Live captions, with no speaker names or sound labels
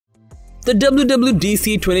The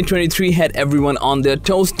WWDC 2023 had everyone on their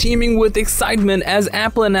toes, teeming with excitement as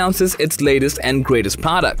Apple announces its latest and greatest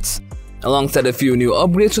products. Alongside a few new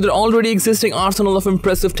upgrades to their already existing arsenal of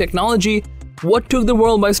impressive technology, what took the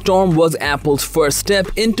world by storm was Apple's first step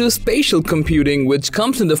into spatial computing, which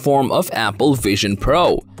comes in the form of Apple Vision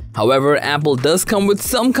Pro. However, Apple does come with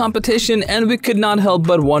some competition, and we could not help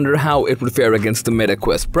but wonder how it would fare against the Meta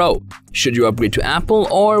Quest Pro. Should you upgrade to Apple,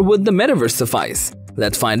 or would the metaverse suffice?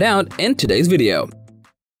 Let's find out in today's video.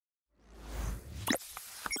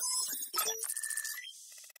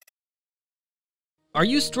 Are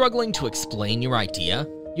you struggling to explain your idea?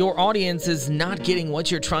 Your audience is not getting what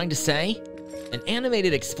you're trying to say? An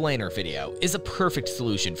animated explainer video is a perfect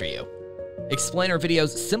solution for you. Explainer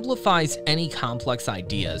videos simplifies any complex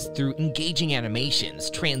ideas through engaging animations,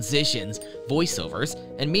 transitions, voiceovers,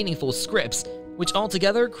 and meaningful scripts, which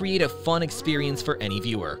altogether create a fun experience for any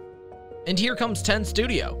viewer. And here comes 10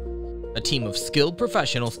 Studio, a team of skilled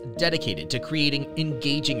professionals dedicated to creating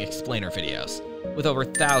engaging explainer videos. With over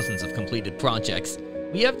thousands of completed projects,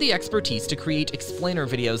 we have the expertise to create explainer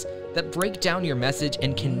videos that break down your message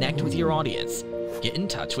and connect with your audience. Get in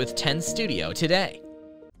touch with 10 Studio today.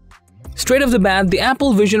 Straight off the bat, the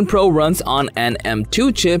Apple Vision Pro runs on an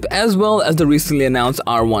M2 chip as well as the recently announced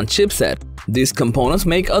R1 chipset. These components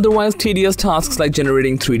make otherwise tedious tasks like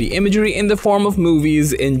generating 3D imagery in the form of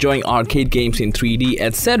movies, enjoying arcade games in 3D,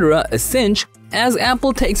 etc. a cinch, as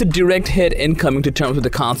Apple takes a direct hit in coming to terms with the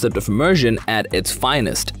concept of immersion at its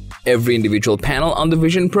finest. Every individual panel on the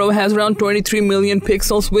Vision Pro has around 23 million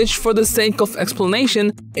pixels, which, for the sake of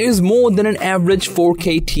explanation, is more than an average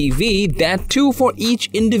 4K TV, that too for each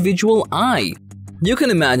individual eye. You can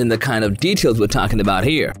imagine the kind of details we're talking about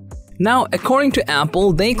here. Now, according to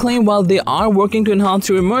Apple, they claim while they are working to enhance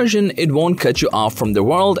your immersion, it won't cut you off from the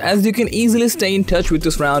world, as you can easily stay in touch with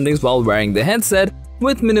your surroundings while wearing the headset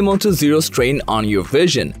with minimal to zero strain on your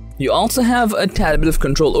vision. You also have a tad bit of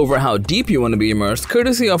control over how deep you want to be immersed,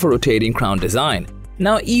 courtesy of a rotating crown design.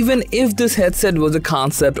 Now, even if this headset was a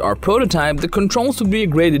concept or prototype, the controls would be a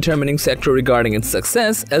great determining factor regarding its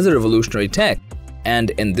success as a revolutionary tech.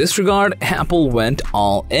 And in this regard, Apple went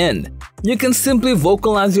all in. You can simply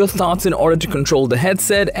vocalize your thoughts in order to control the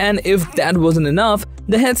headset, and if that wasn't enough,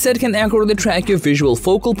 the headset can accurately track your visual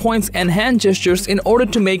focal points and hand gestures in order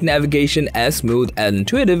to make navigation as smooth and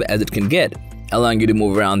intuitive as it can get, allowing you to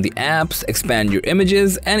move around the apps, expand your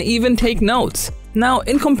images, and even take notes. Now,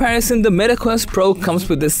 in comparison, the Meta Quest Pro comes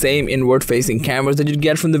with the same inward-facing cameras that you'd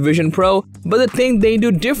get from the Vision Pro, but the thing they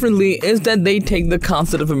do differently is that they take the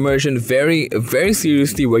concept of immersion very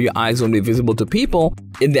seriously, where your eyes won't be visible to people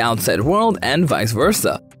in the outside world and vice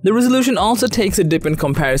versa. The resolution also takes a dip in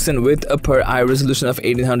comparison. With a per-eye resolution of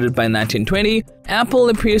 1800 by 1920, Apple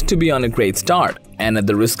appears to be on a great start, and at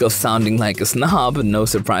the risk of sounding like a snob, no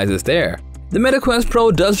surprises there. The Meta Quest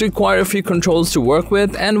Pro does require a few controls to work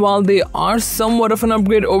with, and while they are somewhat of an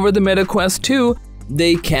upgrade over the Meta Quest 2,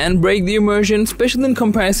 they can break the immersion, especially in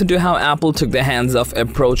comparison to how Apple took the hands-off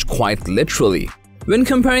approach quite literally. When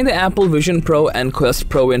comparing the Apple Vision Pro and Quest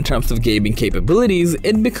Pro in terms of gaming capabilities,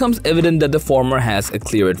 it becomes evident that the former has a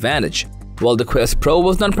clear advantage. While the Quest Pro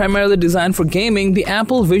was not primarily designed for gaming, the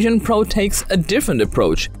Apple Vision Pro takes a different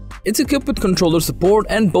approach. It's equipped with controller support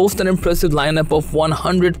and boasts an impressive lineup of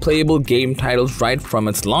 100 playable game titles right from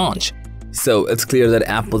its launch. So it's clear that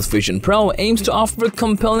Apple's Vision Pro aims to offer a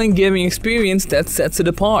compelling gaming experience that sets it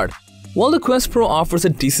apart. While the Quest Pro offers a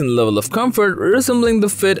decent level of comfort, resembling the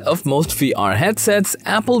fit of most VR headsets,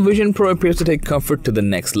 Apple Vision Pro appears to take comfort to the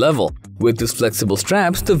next level. With its flexible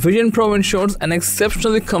straps, the Vision Pro ensures an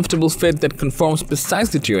exceptionally comfortable fit that conforms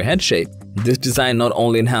precisely to your head shape. This design not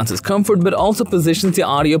only enhances comfort but also positions the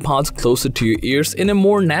audio pods closer to your ears in a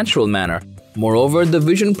more natural manner. Moreover, the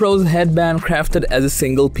Vision Pro's headband, crafted as a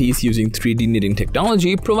single piece using 3D knitting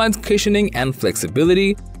technology, provides cushioning and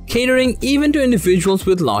flexibility, catering even to individuals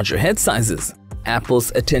with larger head sizes.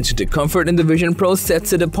 Apple's attention to comfort in the Vision Pro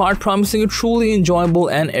sets it apart, promising a truly enjoyable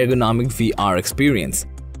and ergonomic VR experience.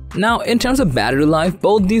 Now, in terms of battery life,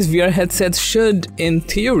 both these VR headsets should, in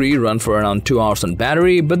theory, run for around 2 hours on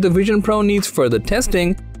battery, but the Vision Pro needs further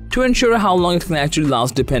testing to ensure how long it can actually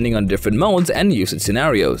last depending on different modes and usage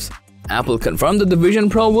scenarios. Apple confirmed that the Vision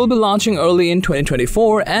Pro will be launching early in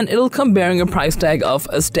 2024, and it'll come bearing a price tag of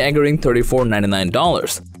a staggering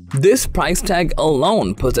 $34.99. This price tag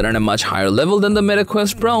alone puts it on a much higher level than the Meta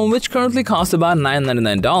Quest Pro, which currently costs about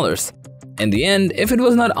 $999. In the end, if it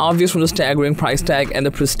was not obvious from the staggering price tag and the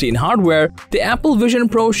pristine hardware, the Apple Vision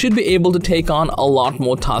Pro should be able to take on a lot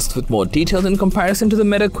more tasks with more details in comparison to the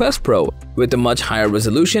Meta Quest Pro. With a much higher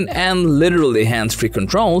resolution and literally hands-free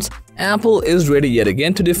controls, Apple is ready yet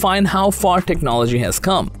again to define how far technology has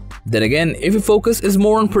come. Then again, if your focus is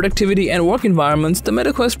more on productivity and work environments, the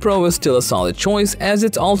Meta Quest Pro is still a solid choice as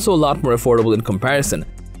it's also a lot more affordable in comparison.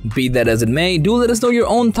 Be that as it may, do let us know your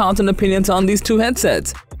own thoughts and opinions on these two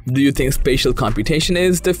headsets. Do you think spatial computation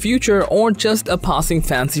is the future or just a passing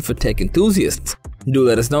fancy for tech enthusiasts? Do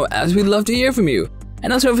let us know as we'd love to hear from you.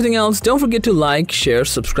 And as for everything else, don't forget to like, share,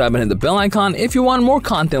 subscribe and hit the bell icon if you want more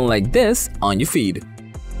content like this on your feed.